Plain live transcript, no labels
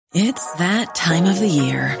It's that time of the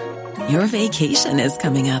year. Your vacation is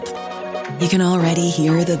coming up. You can already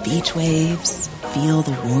hear the beach waves, feel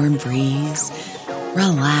the warm breeze,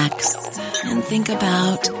 relax, and think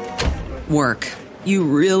about work. You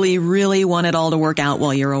really, really want it all to work out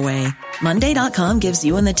while you're away. Monday.com gives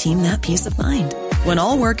you and the team that peace of mind. When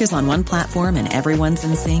all work is on one platform and everyone's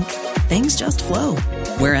in sync, things just flow.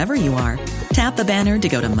 Wherever you are, tap the banner to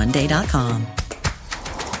go to Monday.com.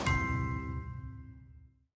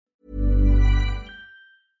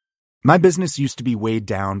 My business used to be weighed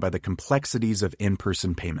down by the complexities of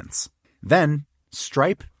in-person payments. Then,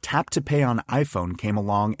 Stripe Tap to Pay on iPhone came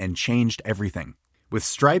along and changed everything. With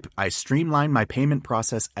Stripe, I streamlined my payment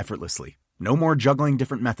process effortlessly. No more juggling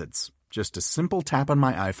different methods. Just a simple tap on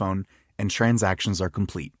my iPhone and transactions are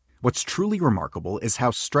complete. What's truly remarkable is how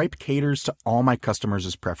Stripe caters to all my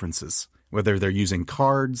customers' preferences. Whether they're using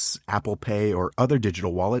cards, Apple Pay, or other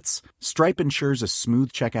digital wallets, Stripe ensures a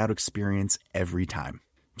smooth checkout experience every time.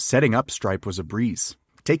 Setting up Stripe was a breeze,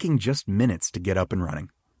 taking just minutes to get up and running.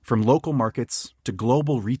 From local markets to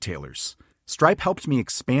global retailers, Stripe helped me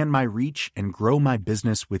expand my reach and grow my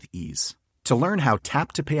business with ease. To learn how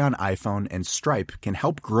Tap to Pay on iPhone and Stripe can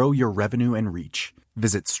help grow your revenue and reach,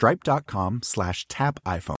 visit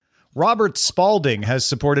stripe.com/tapiphone. Robert Spalding has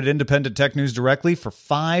supported Independent Tech News directly for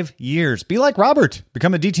 5 years. Be like Robert.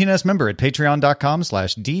 Become a DTNS member at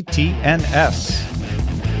patreon.com/DTNS.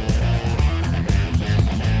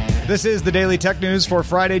 This is the Daily Tech News for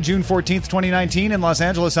Friday, June 14th, 2019. In Los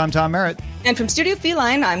Angeles, I'm Tom Merritt. And from Studio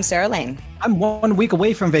Feline, I'm Sarah Lane. I'm 1 week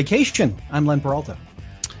away from vacation. I'm Len Peralta.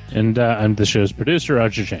 And I'm the show's producer,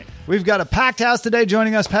 Roger Chang. We've got a packed house today.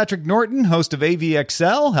 Joining us, Patrick Norton, host of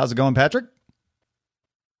AVXL. How's it going, Patrick?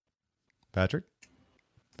 Patrick?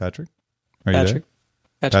 Are you there?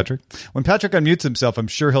 Patrick. When Patrick unmutes himself, I'm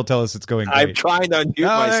sure he'll tell us it's going great. I'm trying to unmute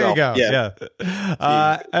myself. There you go. Yeah.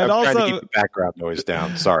 And I'm also trying to keep the background noise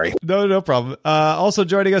down. Sorry. No problem. Also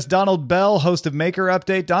joining us, Donald Bell, host of Maker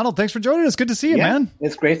Update. Donald, thanks for joining us. Good to see you, man.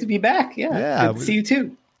 It's great to be back. Yeah. Good to see you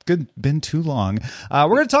too. Good. Been too long. We're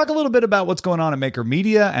going to talk a little bit about what's going on at Maker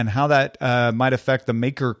Media and how that might affect the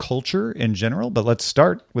maker culture in general. But let's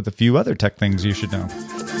start with a few other tech things you should know.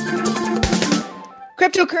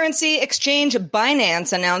 Cryptocurrency exchange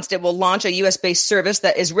Binance announced it will launch a U.S.-based service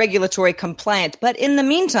that is regulatory compliant, but in the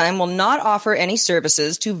meantime will not offer any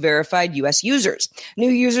services to verified U.S. users. New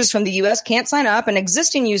users from the U.S. can't sign up, and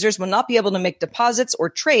existing users will not be able to make deposits or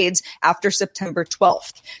trades after September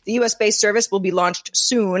 12th. The U.S.-based service will be launched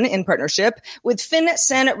soon in partnership with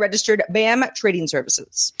FinCEN-registered BAM trading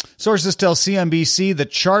services. Sources tell CNBC that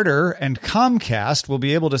Charter and Comcast will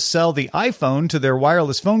be able to sell the iPhone to their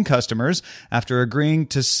wireless phone customers after agreeing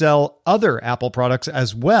to sell other Apple products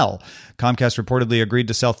as well. Comcast reportedly agreed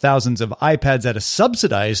to sell thousands of iPads at a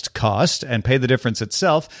subsidized cost and pay the difference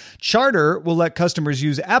itself. Charter will let customers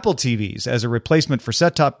use Apple TVs as a replacement for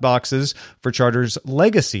set-top boxes for Charter's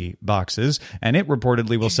legacy boxes, and it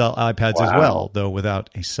reportedly will sell iPads as well, though without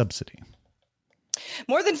a subsidy.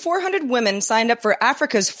 More than 400 women signed up for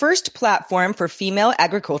Africa's first platform for female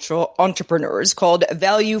agricultural entrepreneurs called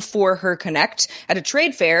Value for Her Connect at a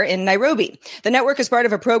trade fair in Nairobi. The network is part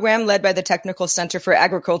of a program led by the Technical Center for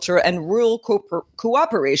Agriculture and Rural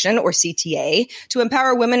Cooperation, or CTA, to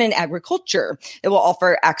empower women in agriculture. It will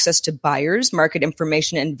offer access to buyers, market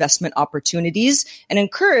information, and investment opportunities, and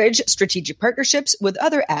encourage strategic partnerships with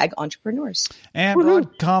other ag entrepreneurs. And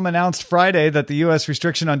Broadcom announced Friday that the U.S.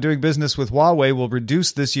 restriction on doing business with Huawei will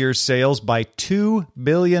reduce this year's sales by $2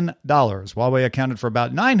 billion. Huawei accounted for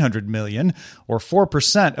about $900 million, or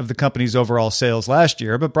 4% of the company's overall sales last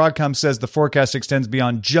year, but Broadcom says the forecast extends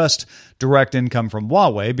beyond just direct income from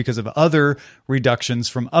Huawei because of other reductions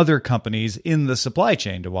from other companies in the supply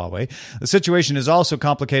chain to Huawei. The situation is also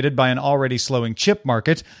complicated by an already slowing chip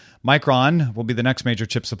market. Micron will be the next major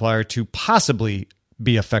chip supplier to possibly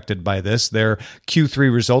be affected by this. Their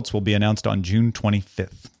Q3 results will be announced on June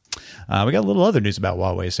 25th. We got a little other news about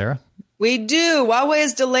Huawei, Sarah. We do. Huawei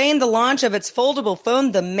is delaying the launch of its foldable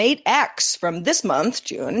phone, the Mate X, from this month,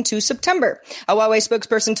 June, to September. A Huawei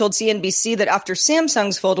spokesperson told CNBC that after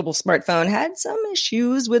Samsung's foldable smartphone had some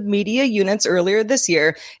issues with media units earlier this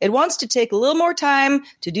year, it wants to take a little more time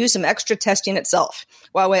to do some extra testing itself.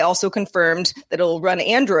 Huawei also confirmed that it will run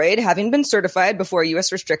Android, having been certified before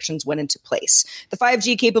U.S. restrictions went into place. The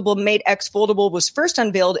 5G-capable Mate X foldable was first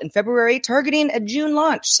unveiled in February, targeting a June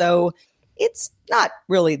launch, so it's not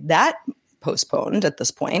really that postponed at this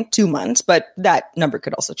point, 2 months, but that number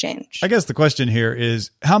could also change. I guess the question here is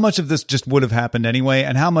how much of this just would have happened anyway,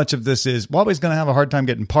 and how much of this is Huawei's going to have a hard time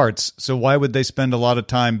getting parts, so why would they spend a lot of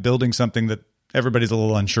time building something that everybody's a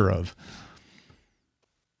little unsure of?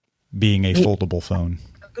 Being a foldable phone.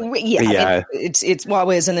 Yeah. It's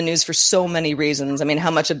Huawei is in the news for so many reasons. I mean,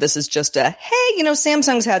 how much of this is just hey,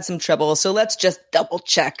 Samsung's had some trouble, so let's just double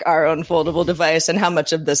check our own foldable device, and how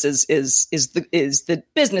much of this is the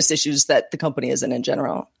business issues that the company is in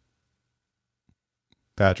general.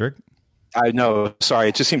 Patrick? I know. Sorry,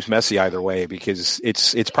 it just seems messy either way, because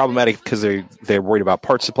it's problematic because they're worried about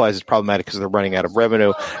part supplies. It's problematic because they're running out of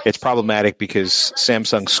revenue. It's problematic because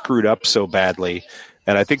Samsung screwed up so badly,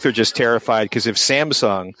 and I think they're just terrified because if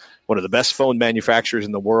Samsung, one of the best phone manufacturers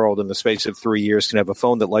in the world, in the space of 3 years, can have a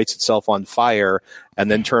phone that lights itself on fire and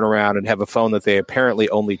then turn around and have a phone that they apparently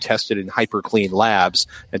only tested in hyper clean labs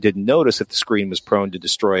and didn't notice that the screen was prone to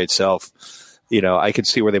destroy itself. I could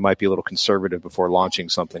see where they might be a little conservative before launching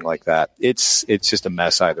something like that. It's just a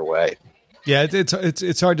mess either way. Yeah,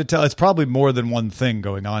 it's hard to tell. It's probably more than one thing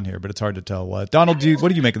going on here, but it's hard to tell what. Donald, what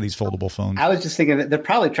do you make of these foldable phones? I was just thinking that they're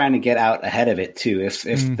probably trying to get out ahead of it too. If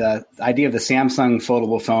the idea of the Samsung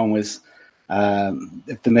foldable phone was,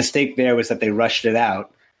 if the mistake there was that they rushed it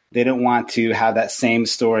out, they don't want to have that same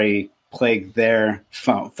story plague their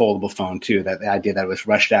foldable phone too, that the idea that it was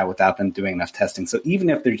rushed out without them doing enough testing. So even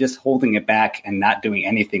if they're just holding it back and not doing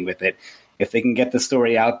anything with it, if they can get the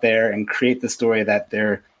story out there and create the story that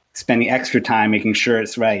they're spending extra time making sure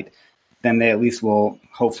it's right, then they at least will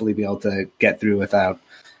hopefully be able to get through without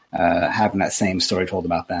having that same story told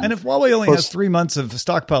about them. And if Huawei only has 3 months of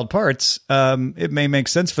stockpiled parts, it may make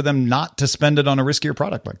sense for them not to spend it on a riskier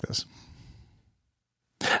product like this.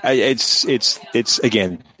 It's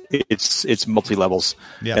again, it's multi-levels.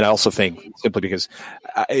 Yeah. And I also think simply because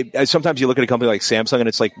sometimes you look at a company like Samsung and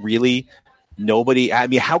it's like, really, nobody, I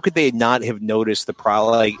mean, how could they not have noticed the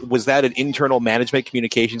problem? Like, was that an internal management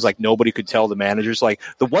communications? Like, nobody could tell the managers, like,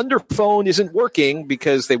 the Wonder Phone isn't working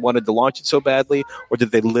because they wanted to launch it so badly? Or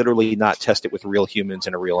did they literally not test it with real humans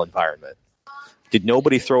in a real environment? Did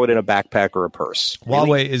nobody throw it in a backpack or a purse?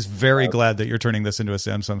 Really? Huawei is very glad that you're turning this into a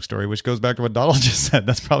Samsung story, which goes back to what Donald just said.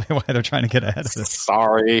 That's probably why they're trying to get ahead of this.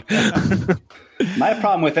 Sorry. My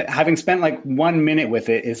problem with it, having spent like 1 minute with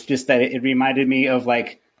it, is just that it reminded me of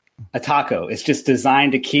like a taco. It's just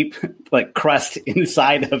designed to keep like crust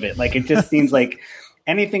inside of it. Like, it just seems like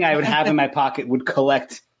anything I would have in my pocket would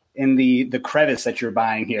collect in the crevice that you're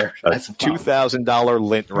buying here. That's a $2,000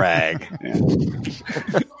 lint rag.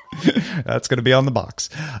 That's going to be on the box.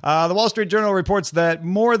 The Wall Street Journal reports that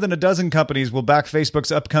more than a dozen companies will back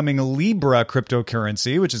Facebook's upcoming Libra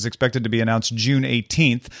cryptocurrency, which is expected to be announced June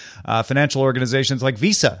 18th. Financial organizations like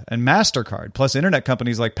Visa and MasterCard, plus internet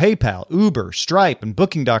companies like PayPal, Uber, Stripe, and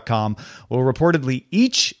Booking.com will reportedly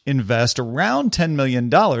each invest around $10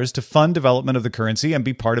 million to fund development of the currency and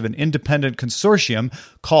be part of an independent consortium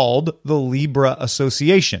called the Libra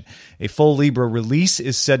Association. A full Libra release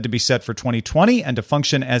is said to be set for 2020 and to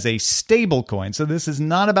function as a stable coin. So this is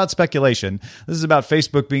not about speculation. This is about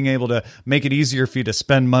Facebook being able to make it easier for you to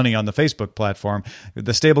spend money on the Facebook platform.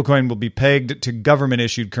 The stable coin will be pegged to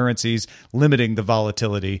government-issued currencies, limiting the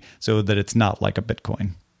volatility so that it's not like a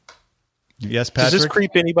Bitcoin. Yes, Patrick? Does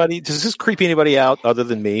this creep anybody out other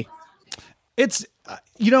than me? It's,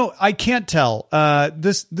 I can't tell.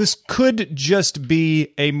 This could just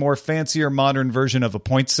be a more fancier modern version of a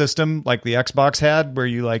points system like the Xbox had, where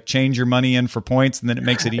you like change your money in for points and then it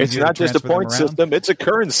makes it easier. It's not just a point system, it's a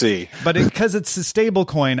currency. But because it's a stable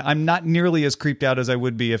coin, I'm not nearly as creeped out as I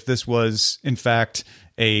would be if this was, in fact,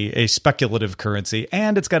 a speculative currency.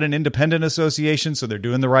 And it's got an independent association, so they're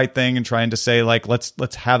doing the right thing and trying to say, like,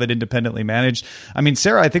 let's have it independently managed. I mean,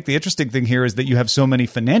 Sarah, I think the interesting thing here is that you have so many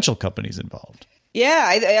financial companies involved. Yeah,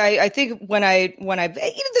 I think when I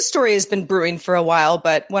this story has been brewing for a while,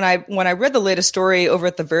 but when I read the latest story over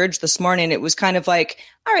at The Verge this morning, it was kind of like,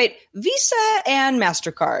 all right, Visa and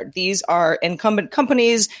MasterCard, these are incumbent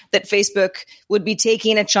companies that Facebook would be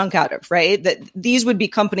taking a chunk out of, right? That these would be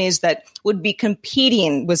companies that would be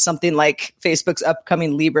competing with something like Facebook's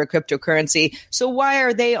upcoming Libra cryptocurrency. So why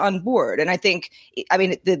are they on board? And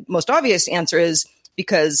the most obvious answer is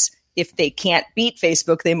because if they can't beat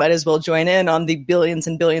Facebook, they might as well join in on the billions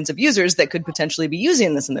and billions of users that could potentially be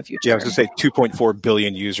using this in the future. Yeah, I was going to say 2.4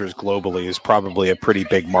 billion users globally is probably a pretty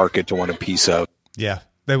big market to want a piece of. Yeah,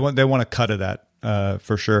 they want a cut of that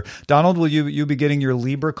for sure. Donald, will you be getting your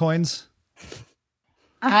Libra coins?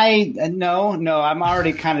 No, I'm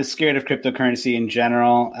already kind of scared of cryptocurrency in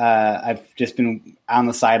general. I've just been on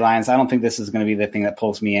the sidelines. I don't think this is going to be the thing that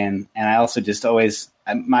pulls me in. And I also just always,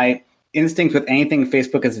 my instinct with anything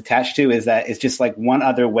Facebook is attached to is that it's just like one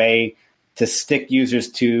other way to stick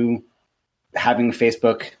users to having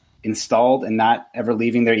Facebook installed and not ever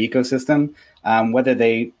leaving their ecosystem. Whether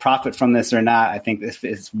they profit from this or not, I think this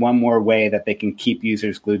is one more way that they can keep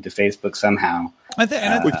users glued to Facebook somehow.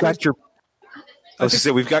 We've got your... I was going to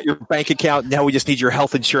say, we've got your bank account. Now we just need your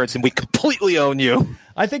health insurance, and we completely own you.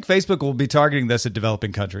 I think Facebook will be targeting this at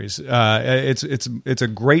developing countries. It's a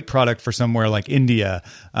great product for somewhere like India,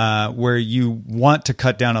 where you want to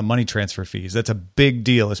cut down on money transfer fees. That's a big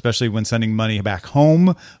deal, especially when sending money back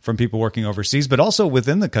home from people working overseas, but also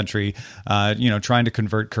within the country, trying to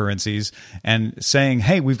convert currencies and saying,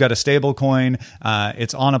 hey, we've got a stable coin.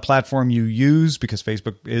 It's on a platform you use, because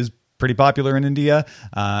Facebook is pretty popular in India,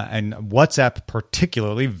 and WhatsApp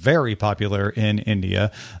particularly very popular in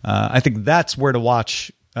India. I think that's where to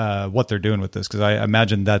watch what they're doing with this, because I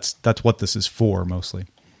imagine that's what this is for mostly.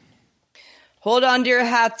 Hold on to your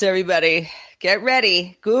hats, everybody. Get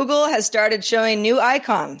ready. Google has started showing new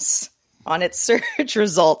icons on its search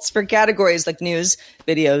results for categories like news,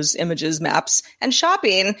 videos, images, maps, and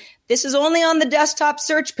shopping. This is only on the desktop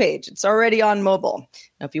search page. It's already on mobile.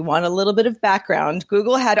 Now, if you want a little bit of background,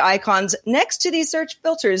 Google had icons next to these search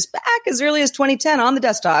filters back as early as 2010 on the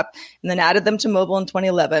desktop, and then added them to mobile in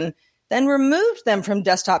 2011, then removed them from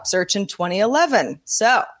desktop search in 2011.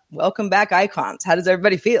 So, welcome back, icons. How does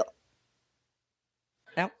everybody feel?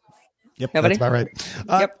 No? Yep, Nobody? that's about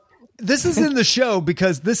right. Yep. This is in the show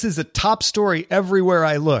because this is a top story everywhere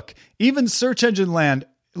I look. Even Search Engine Land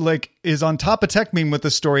is on top of TechMeme with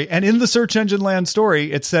this story. And in the Search Engine Land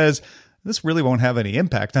story, it says, this really won't have any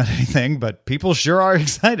impact on anything, but people sure are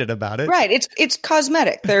excited about it. Right. It's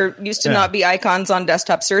cosmetic. There used to not be icons on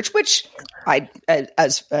desktop search, which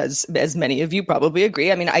as many of you probably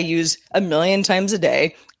agree. I mean, I use a million times a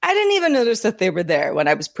day. I didn't even notice that they were there when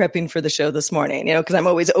I was prepping for the show this morning, because I'm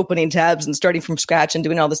always opening tabs and starting from scratch and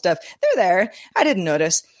doing all this stuff. They're there. I didn't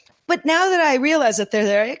notice. But now that I realize that they're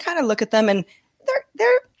there, I kind of look at them and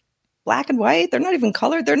they're black and white. They're not even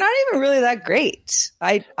colored. They're not even really that great.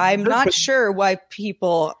 I'm not sure why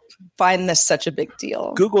people find this such a big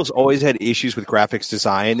deal. Google's always had issues with graphics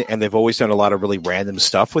design, and they've always done a lot of really random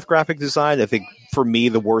stuff with graphic design. I think for me,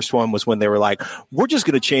 the worst one was when they were like, we're just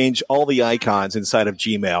going to change all the icons inside of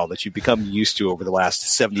Gmail that you've become used to over the last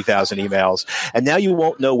 70,000 emails. And now you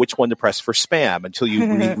won't know which one to press for spam until you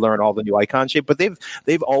learn all the new icon shape. But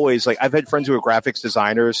they've always, I've had friends who are graphics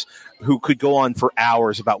designers who could go on for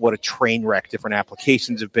hours about what a train wreck different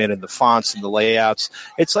applications have been and the fonts and the layouts.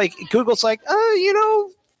 It's like, Google's like,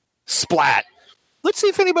 splat. Let's see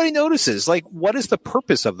if anybody notices. What is the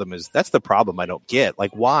purpose of them? That's the problem I don't get.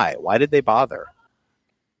 Why? Why did they bother?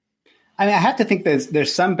 I mean, I have to think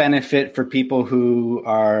there's some benefit for people who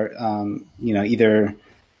are, either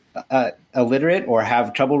illiterate or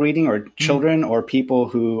have trouble reading, or children, or people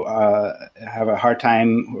who have a hard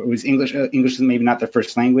time, whose English is maybe not their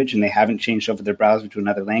first language, and they haven't changed over their browser to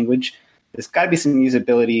another language. There's got to be some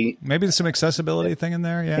usability. Maybe there's some accessibility thing in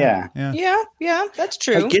there. Yeah, that's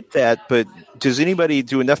true. I get that, but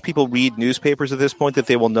do enough people read newspapers at this point that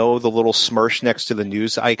they will know the little smirch next to the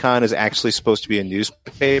news icon is actually supposed to be a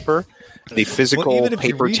newspaper? The physical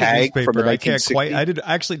paper tag from the 1960s?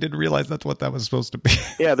 I actually didn't realize that's what that was supposed to be.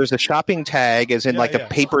 Yeah, there's a shopping tag, as in a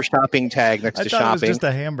paper shopping tag next to shopping. It was just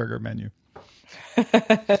a hamburger menu.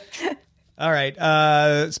 All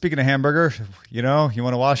right. Speaking of hamburger, you want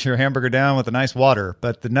to wash your hamburger down with a nice water.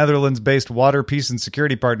 But the Netherlands-based Water, Peace and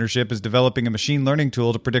Security Partnership is developing a machine learning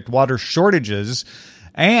tool to predict water shortages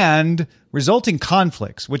and resulting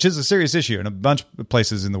conflicts, which is a serious issue in a bunch of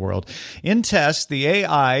places in the world. In tests, the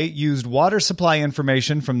AI used water supply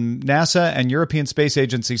information from NASA and European Space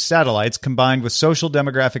Agency satellites combined with social,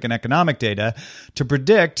 demographic, and economic data to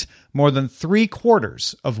predict more than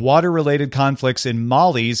 3/4 of water-related conflicts in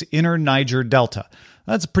Mali's inner Niger Delta.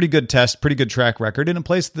 That's a pretty good test, pretty good track record in a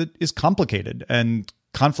place that is complicated, and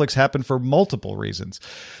conflicts happen for multiple reasons.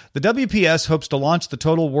 The WPS hopes to launch the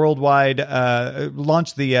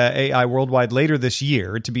AI worldwide later this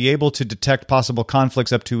year to be able to detect possible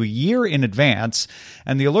conflicts up to a year in advance,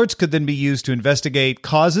 and the alerts could then be used to investigate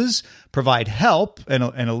causes, provide help, and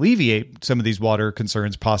alleviate some of these water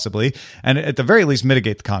concerns possibly, and at the very least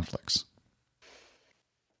mitigate the conflicts.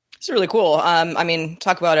 It's really cool.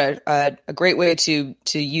 Talk about a great way to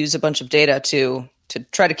use a bunch of data to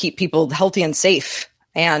try to keep people healthy and safe.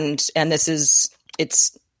 And this is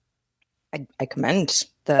I commend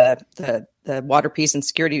the Water, Peace and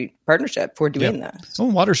Security Partnership for doing this.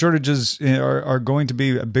 Well, water shortages are going to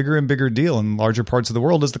be a bigger and bigger deal in larger parts of the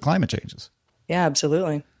world as the climate changes. Yeah,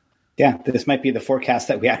 absolutely. Yeah, this might be the forecast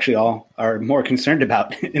that we actually all are more concerned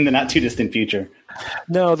about in the not too distant future.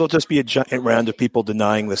 No, there'll just be a giant round of people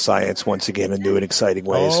denying the science once again in new and exciting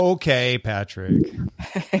ways. Okay, Patrick.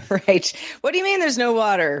 Right. What do you mean there's no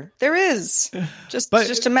water? There is.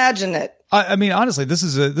 Just imagine it. I mean, honestly, this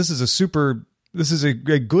is a super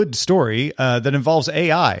a good story that involves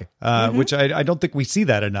AI, which I don't think we see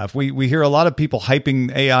that enough. We hear a lot of people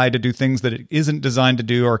hyping AI to do things that it isn't designed to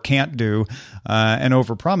do or can't do, and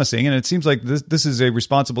overpromising. And it seems like this is a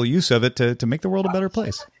responsible use of it to make the world a better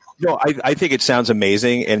place. No, I think it sounds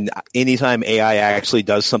amazing. And anytime AI actually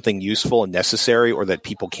does something useful and necessary or that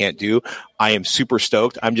people can't do, I am super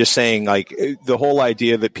stoked. I'm just saying, like, the whole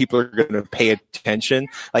idea that people are going to pay attention,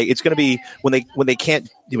 like, it's going to be when they can't,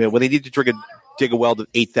 when they need to dig a well to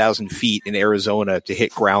 8,000 feet in Arizona to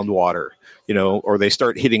hit groundwater, or they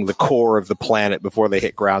start hitting the core of the planet before they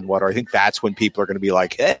hit groundwater. I think that's when people are going to be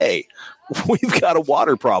like, hey, we've got a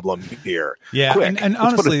water problem here. Yeah. And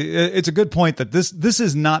honestly, it's a good point that this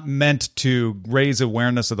is not meant to raise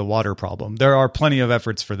awareness of the water problem. There are plenty of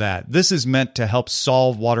efforts for that. This is meant to help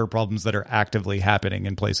solve water problems that are actively happening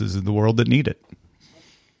in places in the world that need it.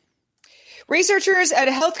 Researchers at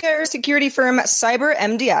healthcare security firm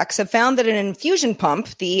CyberMDX have found that an infusion pump,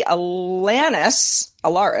 the Alaris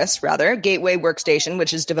gateway workstation,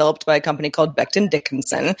 which is developed by a company called Becton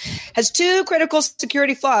Dickinson, has two critical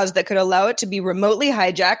security flaws that could allow it to be remotely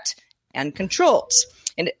hijacked and controlled.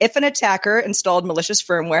 And if an attacker installed malicious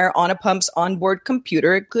firmware on a pump's onboard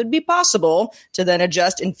computer, it could be possible to then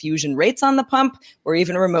adjust infusion rates on the pump or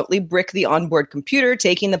even remotely brick the onboard computer,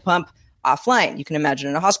 taking the pump offline. You can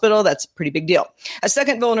imagine in a hospital, that's a pretty big deal. A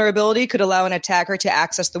second vulnerability could allow an attacker to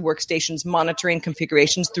access the workstation's monitoring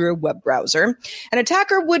configurations through a web browser. An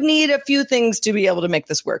attacker would need a few things to be able to make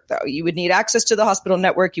this work, though. You would need access to the hospital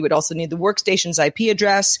network. You would also need the workstation's IP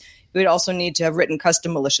address. You would also need to have written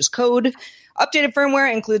custom malicious code. Updated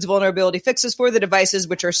firmware includes vulnerability fixes for the devices,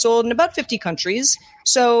 which are sold in about 50 countries.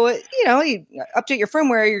 So, you update your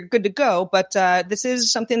firmware, you're good to go. But this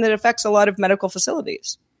is something that affects a lot of medical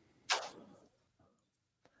facilities.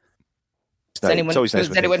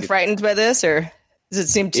 Is anyone frightened by this, or does it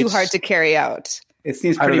seem too hard to carry out? It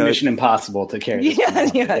seems pretty mission impossible to carry. It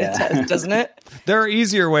does, doesn't it? There are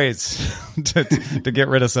easier ways to get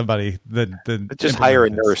rid of somebody than just hire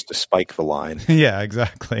a nurse to spike the line. Yeah,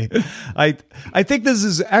 exactly. I think this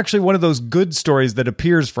is actually one of those good stories that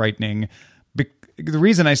appears frightening. The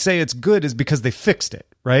reason I say it's good is because they fixed it,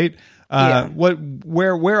 right?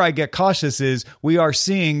 Where I get cautious is we are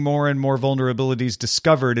seeing more and more vulnerabilities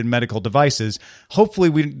discovered in medical devices.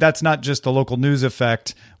 Hopefully that's not just the local news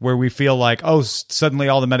effect where we feel like, oh, suddenly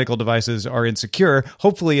all the medical devices are insecure.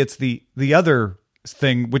 Hopefully it's the other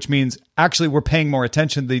thing, which means actually we're paying more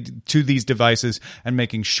attention to these devices and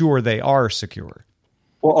making sure they are secure.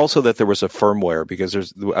 Well, also that there was a firmware, because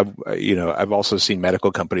I've also seen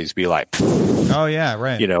medical companies be like, oh yeah,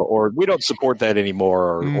 right. Or we don't support that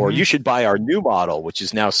anymore, or you should buy our new model, which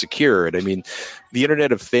is now secured. I mean, the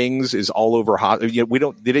Internet of Things is all over. They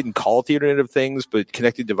didn't call it the Internet of Things, but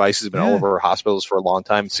connected devices have been all over hospitals for a long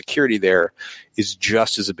time. Security there is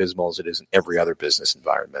just as abysmal as it is in every other business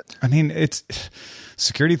environment. I mean,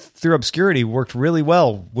 security through obscurity worked really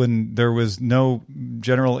well when there was no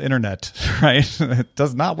general internet, right? It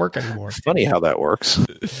does not work anymore. Funny how that works.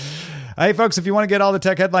 Hey, folks, if you want to get all the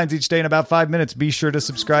tech headlines each day in about 5 minutes, be sure to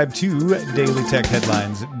subscribe to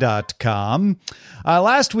dailytechheadlines.com.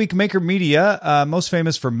 Last week, Maker Media, most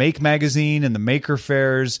famous for Make Magazine and the Maker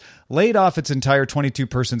Fairs, laid off its entire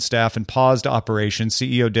 22-person staff and paused operations.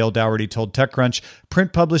 CEO Dale Dougherty told TechCrunch,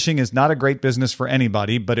 print publishing is not a great business for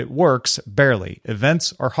anybody, but it works barely.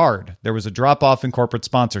 Events are hard. There was a drop-off in corporate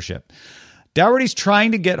sponsorship. Dougherty's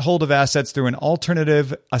trying to get hold of assets through an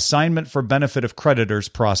alternative assignment for benefit of creditors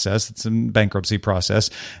process. It's a bankruptcy process.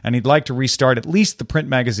 And he'd like to restart at least the print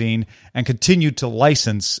magazine and continue to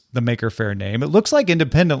license the Maker Faire name. It looks like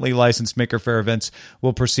independently licensed Maker Faire events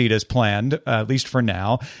will proceed as planned, at least for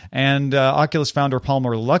now. And Oculus founder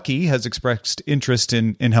Palmer Luckey has expressed interest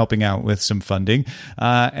in helping out with some funding.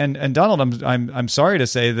 And Donald, I'm sorry to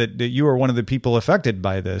say that you are one of the people affected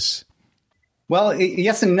by this. Well,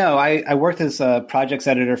 yes and no. I worked as a projects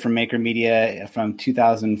editor for Maker Media from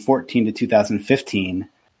 2014 to 2015.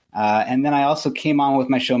 And then I also came on with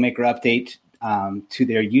my show Maker Update to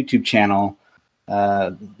their YouTube channel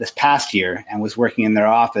this past year and was working in their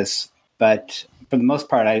office. But for the most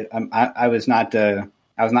part, I was not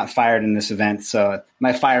fired in this event. So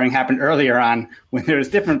my firing happened earlier on when there was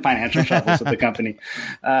different financial troubles with the company.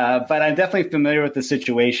 But I'm definitely familiar with the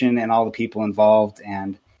situation and all the people involved,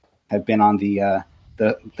 and have been on the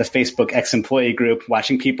Facebook ex-employee group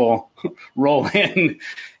watching people roll in,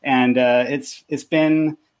 and it's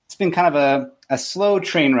been kind of a slow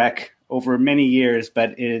train wreck over many years,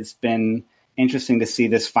 but it's been interesting to see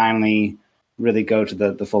this finally really go to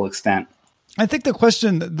the full extent. I think the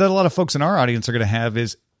question that a lot of folks in our audience are going to have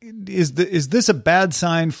is, is this a bad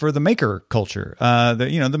sign for the maker culture?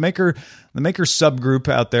 The maker subgroup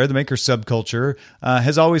out there, the maker subculture,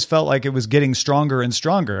 has always felt like it was getting stronger and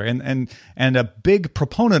stronger, and a big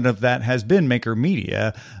proponent of that has been Maker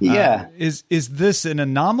Media. Yeah, is this an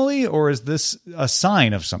anomaly, or is this a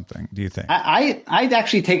sign of something, do you think? I'd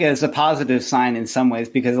actually take it as a positive sign in some ways,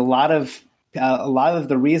 because a lot of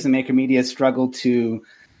the reason Maker Media struggled to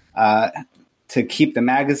keep the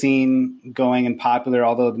magazine going and popular,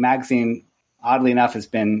 although the magazine, oddly enough, has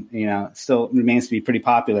been, still remains to be pretty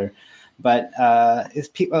popular. But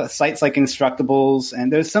sites like Instructables,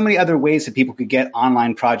 and there's so many other ways that people could get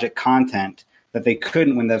online project content that they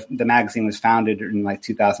couldn't when the magazine was founded in like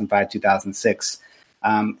 2005, 2006.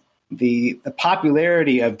 The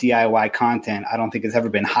popularity of DIY content, I don't think has ever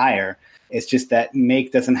been higher. It's just that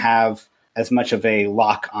Make doesn't have as much of a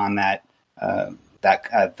lock on that,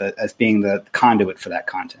 as being the conduit for that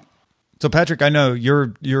content. So, Patrick, I know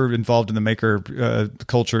you're involved in the maker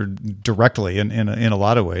culture directly in a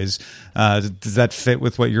lot of ways. Does that fit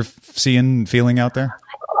with what you're seeing and feeling out there?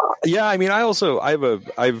 Yeah, I mean, I've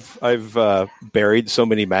buried so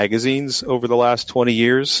many magazines over the last 20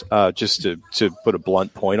 years. Just to put a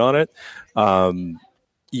blunt point on it,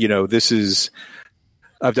 this is.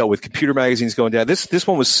 I've dealt with computer magazines going down. This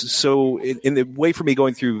one was so in the way for me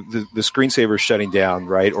going through the screensavers shutting down,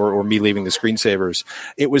 right? Or me leaving the screensavers.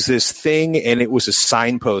 It was this thing, and it was a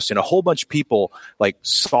signpost, and a whole bunch of people like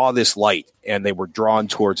saw this light and they were drawn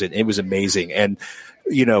towards it. And it was amazing. And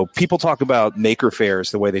people talk about maker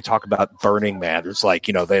fairs the way they talk about Burning Man. It's like,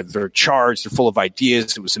 they're charged, they're full of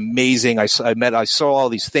ideas. It was amazing. I saw all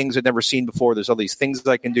these things I'd never seen before. There's all these things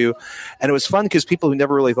that I can do. And it was fun because people who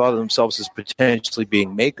never really thought of themselves as potentially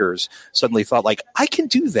being makers suddenly thought, like, I can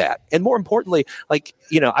do that. And more importantly, like,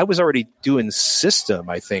 I was already doing system,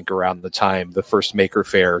 I think, around the time the first maker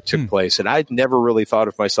fair took place. And I'd never really thought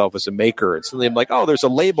of myself as a maker. And suddenly I'm like, oh, there's a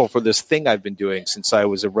label for this thing I've been doing since I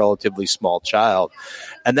was a relatively small child.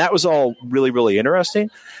 And that was all really, really interesting.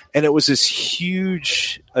 And it was this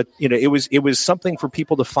huge, it was something for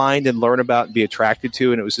people to find and learn about and be attracted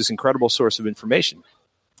to. And it was this incredible source of information.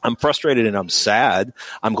 I'm frustrated and I'm sad.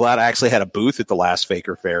 I'm glad I actually had a booth at the last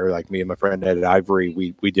Faker Fair. Like me and my friend Ed at Ivory,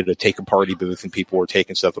 we did a take a party booth and people were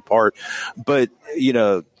taking stuff apart. But,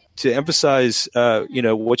 to emphasize,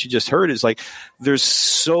 what you just heard is like, there's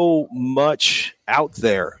so much out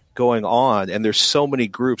there going on, and there's so many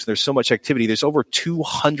groups, and there's so much activity. There's over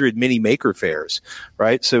 200 mini maker fairs,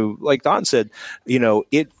 right? So like Don said,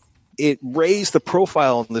 it raised the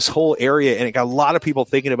profile in this whole area, and it got a lot of people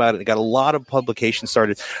thinking about it. It got a lot of publications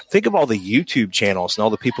started. Think of all the YouTube channels and all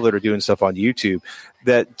the people that are doing stuff on YouTube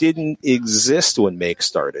that didn't exist when Make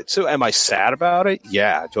started. So am I sad about it?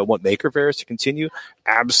 Yeah. Do I want maker fairs to continue?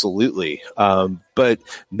 Absolutely. But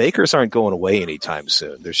makers aren't going away anytime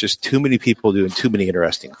soon. There's just too many people doing too many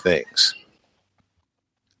interesting things.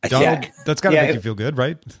 Donald, that's got to make you feel good,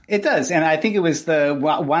 right? It does. And I think it was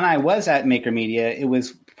when I was at Maker Media, it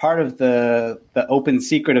was part of the open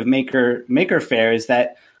secret of maker fairs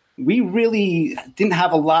that we really didn't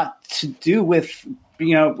have a lot to do with.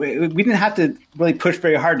 We didn't have to really push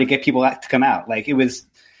very hard to get people to come out. Like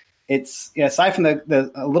it's aside from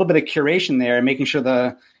the a little bit of curation there, making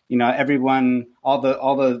sure everyone, all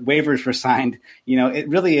the waivers were signed. It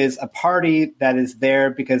really is a party that is there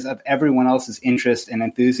because of everyone else's interest and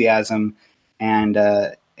enthusiasm, and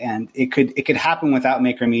it could happen without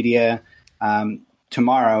Maker Media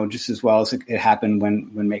tomorrow, just as well as it happened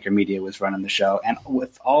when Maker Media was running the show. And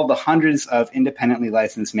with all the hundreds of independently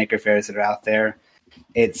licensed maker fairs that are out there,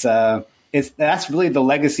 that's really the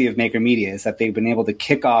legacy of Maker Media, is that they've been able to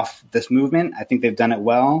kick off this movement. I think they've done it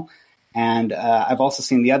well. And I've also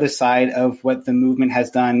seen the other side of what the movement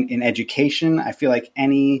has done in education. I feel like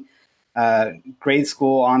any grade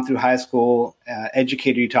school on through high school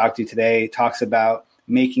educator you talk to today talks about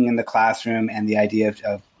making in the classroom and the idea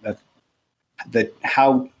of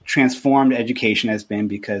how transformed education has been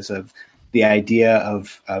because of the idea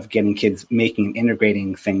of getting kids making and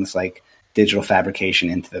integrating things like digital fabrication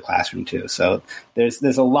into the classroom too. So there's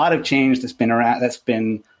a lot of change that's been around. That's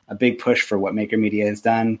been a big push for what Maker Media has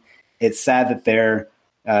done. It's sad that they're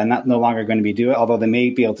no longer going to be doing it, although they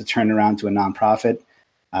may be able to turn around to a nonprofit.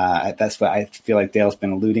 That's what I feel like Dale's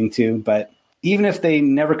been alluding to. But even if they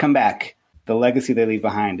never come back, the legacy they leave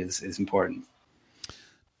behind is important.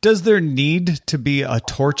 Does there need to be a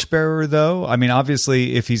torchbearer, though? I mean,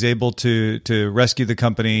 obviously, if he's able to rescue the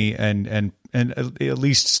company and at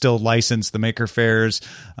least still license the Maker Fairs,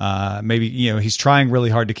 maybe he's trying really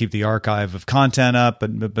hard to keep the archive of content up,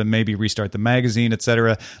 but maybe restart the magazine,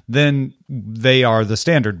 etc. Then they are the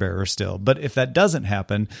standard bearer still. But if that doesn't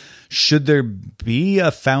happen, should there be a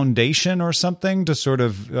foundation or something to sort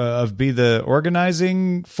of be the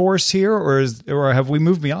organizing force here, or have we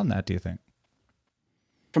moved beyond that? Do you think?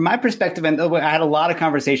 From my perspective, and I had a lot of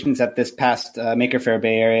conversations at this past Maker Faire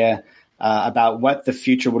Bay Area about what the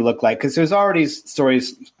future would look like, because there's already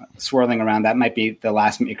stories swirling around that might be the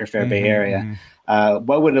last Maker Faire Bay Area.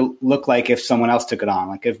 What would it look like if someone else took it on?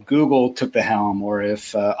 Like if Google took the helm, or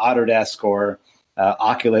if Autodesk or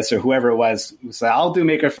Oculus or whoever it was said, I'll do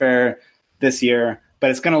Maker Faire this year, but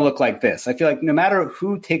it's going to look like this. I feel like no matter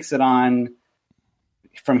who takes it on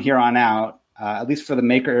from here on out, at least for the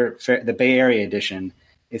Maker Faire, the Bay Area edition,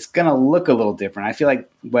 it's going to look a little different. I feel like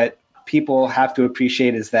what people have to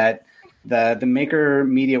appreciate is that the Maker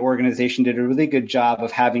Media organization did a really good job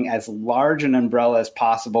of having as large an umbrella as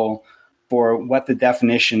possible for what the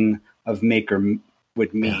definition of Maker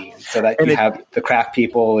would mean, so that you have the craft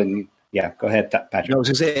people and go ahead, Patrick. No,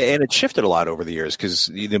 and it shifted a lot over the years, because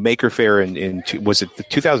the Maker Faire was it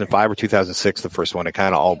 2005 or 2006, the first one? It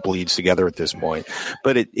kind of all bleeds together at this point.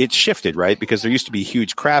 But it shifted, right? Because there used to be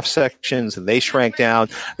huge craft sections, and they shrank down.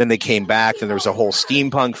 Then they came back, and there was a whole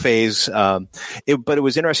steampunk phase. But it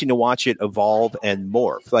was interesting to watch it evolve and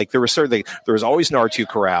morph. Like there was always an R2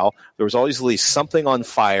 corral. There was always at least something on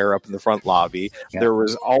fire up in the front lobby. Yeah. There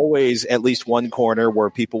was always at least one corner where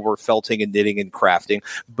people were felting and knitting and crafting.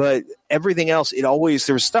 But everything else, there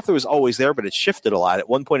was stuff that was always there, but it shifted a lot. At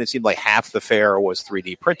one point, it seemed like half the fair was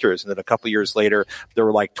 3D printers. And then a couple of years later, there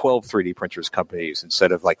were like 12 3D printers companies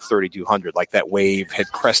instead of like 3,200. Like that wave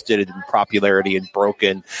had crested in popularity and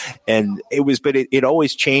broken. And it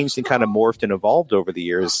always changed and kind of morphed and evolved over the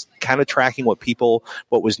years, kind of tracking what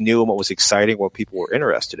was new and what was exciting, what people were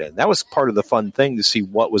interested in. That was part of the fun thing, to see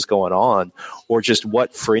what was going on, or just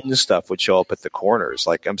what fringe stuff would show up at the corners.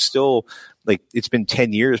 Like I'm still... Like it's been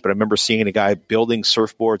 10 years, but I remember seeing a guy building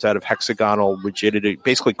surfboards out of hexagonal rigidity,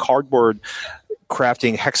 basically cardboard,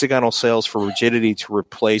 crafting hexagonal sails for rigidity to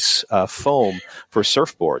replace foam for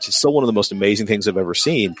surfboards. It's still one of the most amazing things I've ever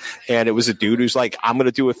seen. And it was a dude who's like, I'm going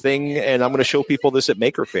to do a thing and I'm going to show people this at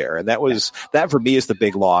Maker Faire. And that for me is the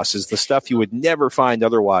big loss, is the stuff you would never find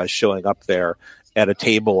otherwise showing up there at a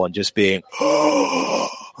table and just being,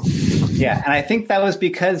 Yeah, and I think that was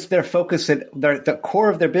because their focus, the core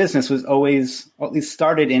of their business was always, or at least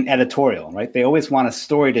started in editorial, right? They always want a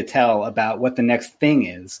story to tell about what the next thing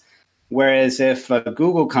is. Whereas if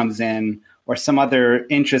Google comes in, or some other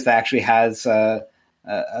interest that actually has a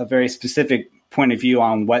very specific point of view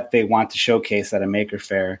on what they want to showcase at a Maker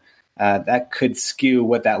Faire, that could skew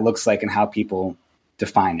what that looks like and how people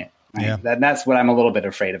define it. Right? Yeah. That's what I'm a little bit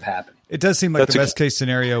afraid of happening. It does seem like the best case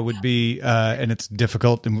scenario would be, and it's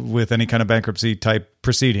difficult with any kind of bankruptcy type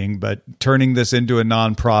proceeding, but turning this into a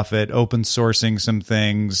nonprofit, open sourcing some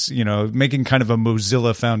things, making kind of a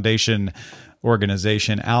Mozilla Foundation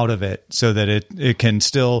organization out of it, so that it can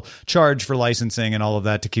still charge for licensing and all of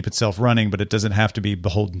that to keep itself running, but it doesn't have to be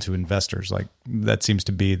beholden to investors. Like that seems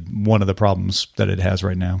to be one of the problems that it has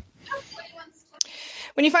right now.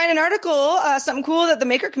 When you find an article, something cool that the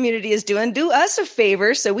maker community is doing, do us a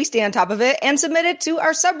favor so we stay on top of it and submit it to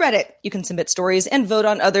our subreddit. You can submit stories and vote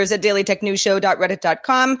on others at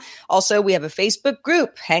dailytechnewsshow.reddit.com. Also, we have a Facebook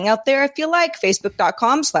group. Hang out there if you like.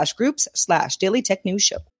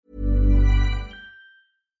 Facebook.com/groups/dailytechnewsshow.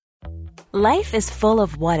 Life is full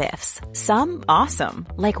of what ifs. Some awesome,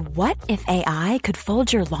 like what if AI could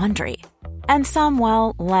fold your laundry? And some,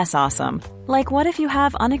 well, less awesome, like what if you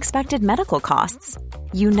have unexpected medical costs?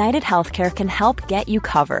 United Healthcare can help get you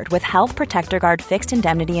covered with Health Protector Guard fixed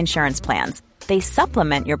indemnity insurance plans. They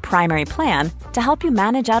supplement your primary plan to help you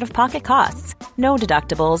manage out-of-pocket costs. No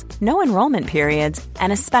deductibles, no enrollment periods,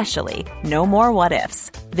 and especially no more what-ifs.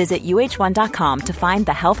 Visit uh1.com to find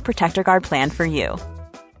the Health Protector Guard plan for you.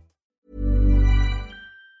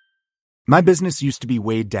 My business used to be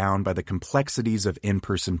weighed down by the complexities of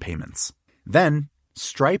in-person payments. Then,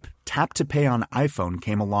 Stripe Tap to Pay on iPhone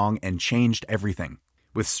came along and changed everything.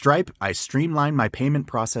 With Stripe, I streamlined my payment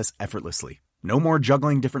process effortlessly. No more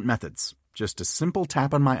juggling different methods. Just a simple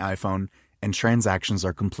tap on my iPhone and transactions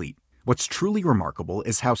are complete. What's truly remarkable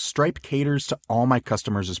is how Stripe caters to all my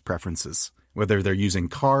customers' preferences. Whether they're using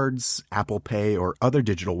cards, Apple Pay, or other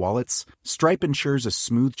digital wallets, Stripe ensures a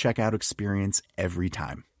smooth checkout experience every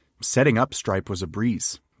time. Setting up Stripe was a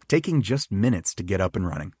breeze, taking just minutes to get up and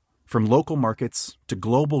running. From local markets to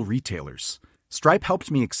global retailers, Stripe helped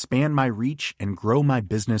me expand my reach and grow my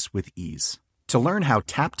business with ease. To learn how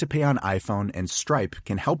Tap to Pay on iPhone and Stripe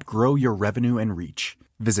can help grow your revenue and reach,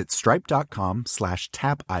 visit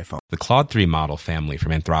stripe.com/tapiphone. The Claude 3 model family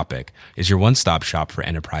from Anthropic is your one-stop shop for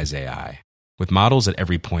enterprise AI. With models at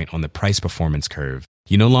every point on the price-performance curve,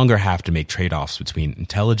 you no longer have to make trade-offs between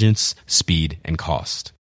intelligence, speed, and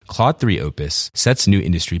cost. Claude 3 Opus sets new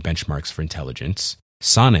industry benchmarks for intelligence.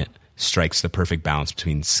 Sonnet strikes the perfect balance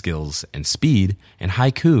between skills and speed. And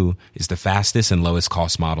Haiku is the fastest and lowest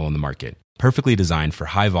cost model in the market, perfectly designed for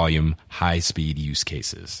high-volume, high-speed use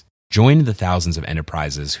cases. Join the thousands of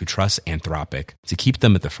enterprises who trust Anthropic to keep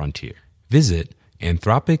them at the frontier. Visit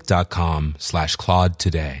anthropic.com/Claude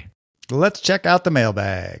today. Let's check out the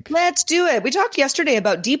mailbag. Let's do it. We talked yesterday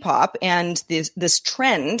about Depop and this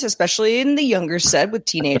trend, especially in the younger set with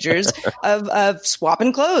teenagers, of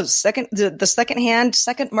swapping clothes, the secondhand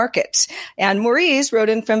second market. And Maurice wrote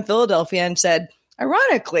in from Philadelphia and said,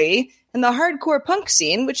 ironically, in the hardcore punk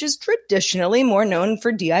scene, which is traditionally more known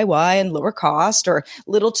for DIY and lower cost or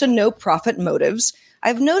little to no profit motives,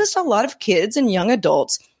 I've noticed a lot of kids and young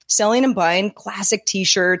adults selling and buying classic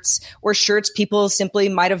t-shirts or shirts people simply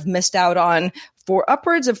might have missed out on for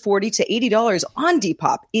upwards of $40 to $80 on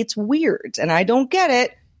Depop. It's weird, and I don't get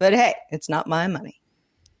it, but hey, it's not my money.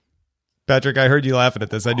 Patrick, I heard you laughing at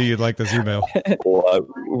this. I knew you'd like this email. Well,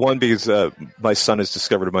 one, because my son has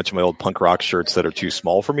discovered a bunch of my old punk rock shirts that are too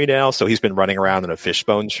small for me now, so he's been running around in a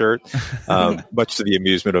Fishbone shirt, much to the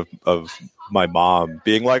amusement of my mom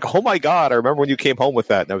being like, oh my God, I remember when you came home with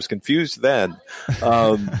that, and I was confused then.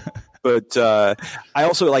 But I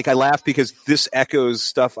also I laugh because this echoes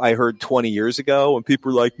stuff I heard 20 years ago when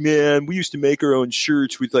people were like, man, we used to make our own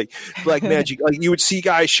shirts with Black Magic. You would see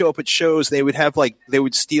guys show up at shows. They would have they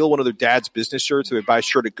would steal one of their dad's business shirts. They would buy a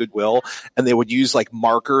shirt at Goodwill and they would use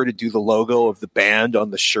marker to do the logo of the band on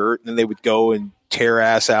the shirt. And then they would go and tear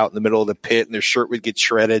ass out in the middle of the pit and their shirt would get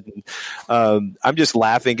shredded. And, I'm just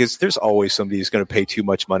laughing because there's always somebody who's going to pay too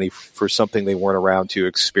much money for something they weren't around to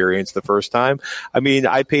experience the first time. I mean,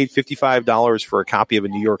 I paid $55 for a copy of a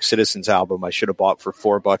New York Citizens album I should have bought for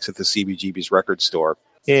 $4 at the CBGB's record store.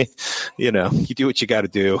 You do what you got to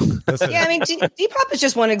do. Yeah, I mean, Depop is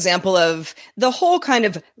just one example of the whole kind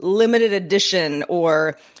of limited edition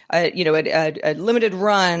or a limited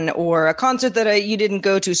run or a concert that you didn't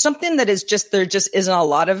go to. Something that is there just isn't a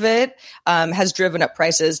lot of it has driven up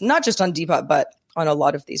prices, not just on Depop, but on a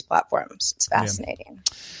lot of these platforms. It's fascinating.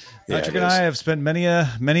 Yeah. Patrick and I have spent many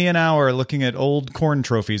an hour looking at old corn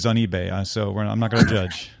trophies on eBay, so I'm not going to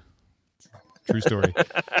judge. True story.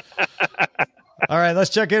 All right, let's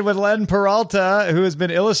check in with Len Peralta, who has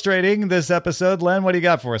been illustrating this episode. Len, what do you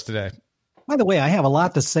got for us today? By the way, I have a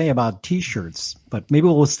lot to say about T-shirts, but maybe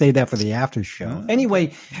we'll save that for the after show.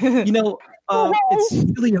 Anyway, it's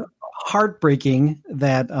really heartbreaking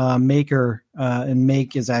that Maker and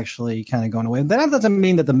Make is actually kind of going away. That doesn't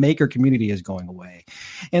mean that the Maker community is going away.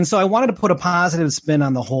 And so I wanted to put a positive spin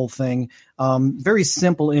on the whole thing. Very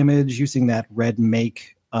simple image using that red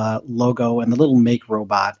Make logo and the little Make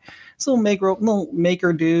robot. This little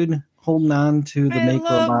Maker dude holding on to the Make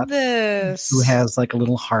robot who has a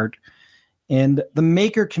little heart. And the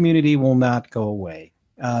Maker community will not go away.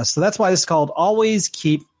 So that's why it's called Always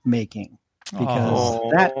Keep Making, because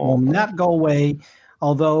that will not go away,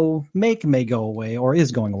 although Make may go away or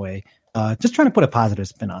is going away. Just trying to put a positive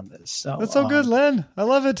spin on this. So, that's so good, Len. I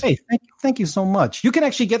love it. Hey, thank you so much. You can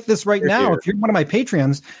actually get this right now if you're one of my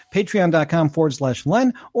Patreons,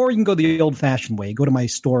 patreon.com/Len, or you can go the old-fashioned way. Go to my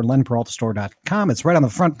store, lenperaltastore.com. It's right on the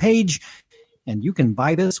front page, and you can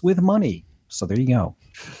buy this with money. So there you go.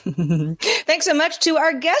 Thanks so much to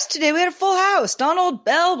our guest today. We had a full house. Donald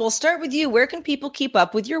Bell, we'll start with you. Where can people keep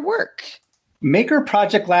up with your work?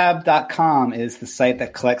 MakerProjectLab.com is the site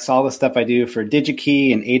that collects all the stuff I do for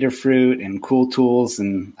DigiKey and Adafruit and Cool Tools.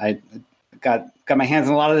 And I got my hands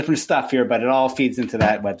on a lot of different stuff here, but it all feeds into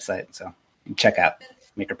that website. So check out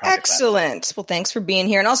Maker Project Excellent. Lab. Well, thanks for being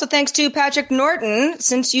here. And also thanks to Patrick Norton.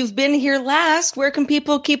 Since you've been here last, where can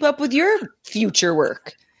people keep up with your future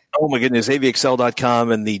work? Oh, my goodness.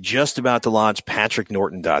 AVXL.com and the just about to launch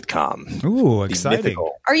PatrickNorton.com. Ooh, exciting.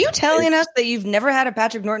 Are you telling us that you've never had a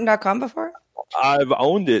PatrickNorton.com before? I've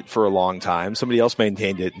owned it for a long time. Somebody else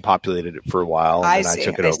maintained it and populated it for a while, and I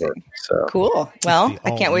took it over. So. Cool. Well,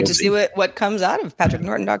 I can't wait to see what comes out of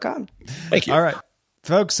PatrickNorton.com. Thank you. All right.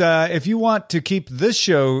 Folks, if you want to keep this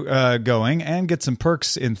show going and get some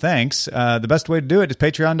perks in thanks, the best way to do it is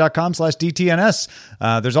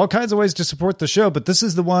patreon.com/DTNS. There's all kinds of ways to support the show, but this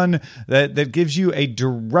is the one that gives you a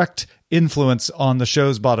direct influence on the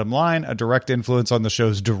show's bottom line, a direct influence on the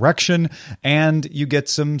show's direction, and you get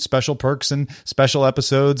some special perks and special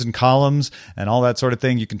episodes and columns and all that sort of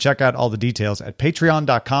thing. You can check out all the details at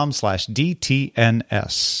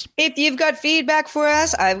patreon.com/DTNS. If you've got feedback for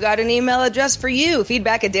us, I've got an email address for you,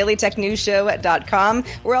 feedback@dailytechnewsshow.com.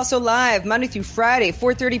 We're also live Monday through Friday,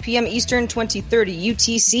 4:30 p.m. Eastern, 2030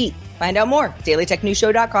 UTC. Find out more,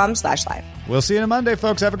 dailytechnewsshow.com/live. We'll see you on Monday,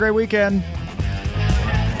 folks. Have a great weekend.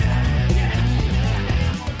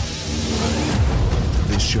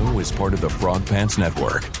 This show is part of the Frog Pants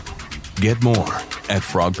Network. Get more at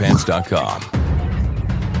frogpants.com.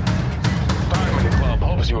 Diamond Club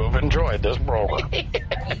hopes you have enjoyed this program.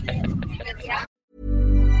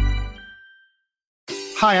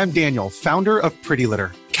 Hi, I'm Daniel, founder of Pretty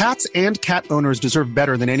Litter. Cats and cat owners deserve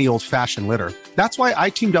better than any old-fashioned litter. That's why I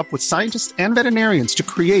teamed up with scientists and veterinarians to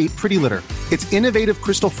create Pretty Litter. Its innovative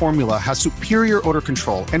crystal formula has superior odor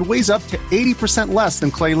control and weighs up to 80% less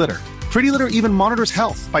than clay litter. Pretty Litter even monitors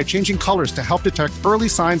health by changing colors to help detect early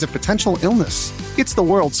signs of potential illness. It's the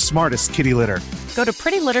world's smartest kitty litter. Go to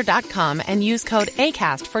prettylitter.com and use code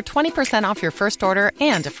ACAST for 20% off your first order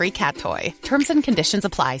and a free cat toy. Terms and conditions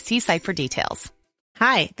apply. See site for details.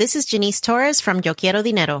 Hi, this is Janice Torres from Yo Quiero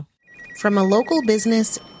Dinero. From a local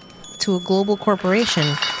business to a global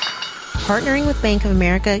corporation, partnering with Bank of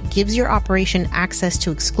America gives your operation access to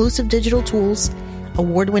exclusive digital tools,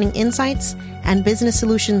 award-winning insights, and business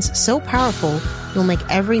solutions so powerful you'll make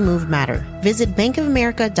every move matter. Visit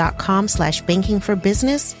bankofamerica.com/banking for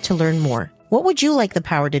business to learn more. What would you like the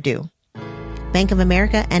power to do? Bank of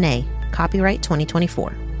America, N.A. Copyright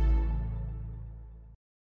 2024.